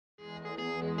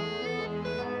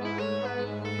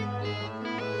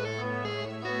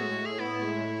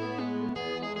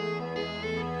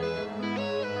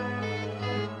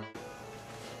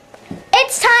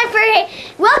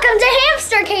Welcome to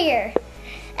Hamster Care,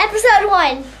 episode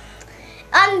 1.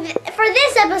 For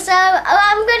this episode,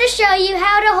 I'm going to show you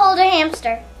how to hold a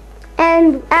hamster.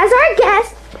 And as our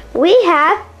guest, we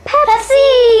have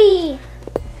Pepsi.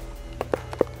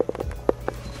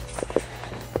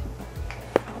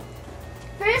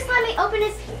 First, let me open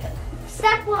its.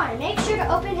 Step 1: make sure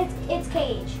to open its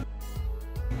cage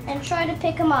and try to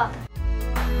pick him up.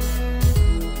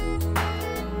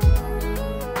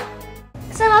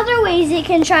 Some other ways you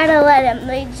can try to let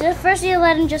him. First, you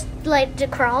let him just to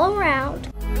crawl around.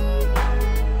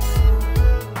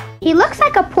 He looks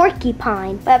like a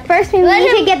porcupine, but first we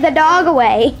need to get the dog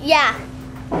away. Yeah.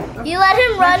 You let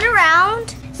him run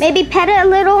around. Maybe pet it a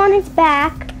little on its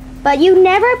back, but you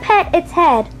never pet its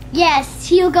head. Yes,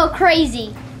 he'll go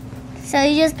crazy. So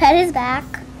you just pet his back.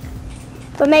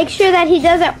 But make sure that he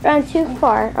doesn't run too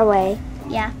far away.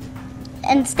 Yeah.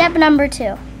 And step number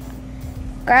 2.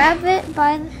 Grab it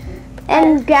by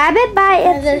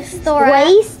its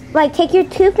waist. Like take your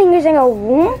 2 fingers and go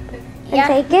whoop and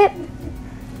take it.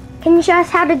 Can you show us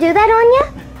how to do that,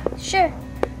 Anya? Sure.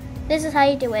 This is how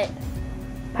you do it.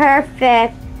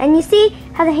 Perfect. And you see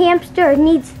how the hamster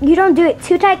needs, you don't do it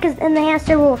too tight because then the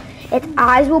hamster its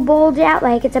eyes will bulge out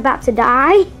like it's about to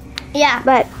die. Yeah.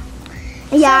 But,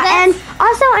 yeah, and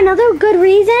also another good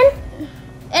reason.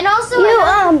 And also,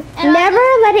 never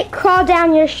let it crawl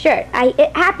down your shirt.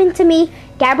 It happened to me,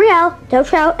 Gabrielle, don't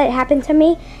tell, it happened to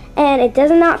me, and it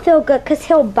does not feel good because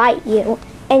he'll bite you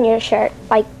in your shirt.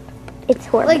 Like, it's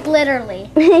horrible. Like literally.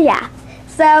 Yeah.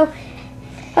 So,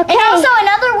 okay. And also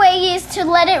another way is to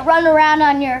let it run around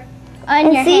on your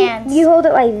hands. You hold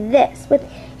it like this with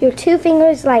your 2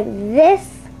 fingers like this.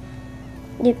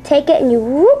 You take it and you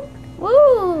whoop.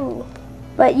 Woo.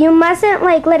 But you mustn't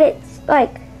let it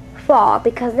fall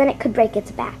because then it could break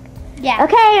its back. Yeah.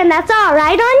 Okay, and that's all,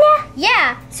 right, Anya?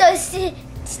 Yeah. So stay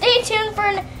tuned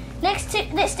for next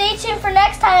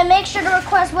time and make sure to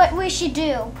request what we should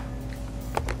do.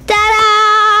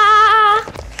 Ta-da!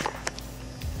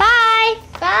 Bye.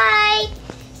 Bye.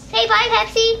 Say bye,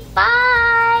 Pepsi.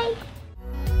 Bye.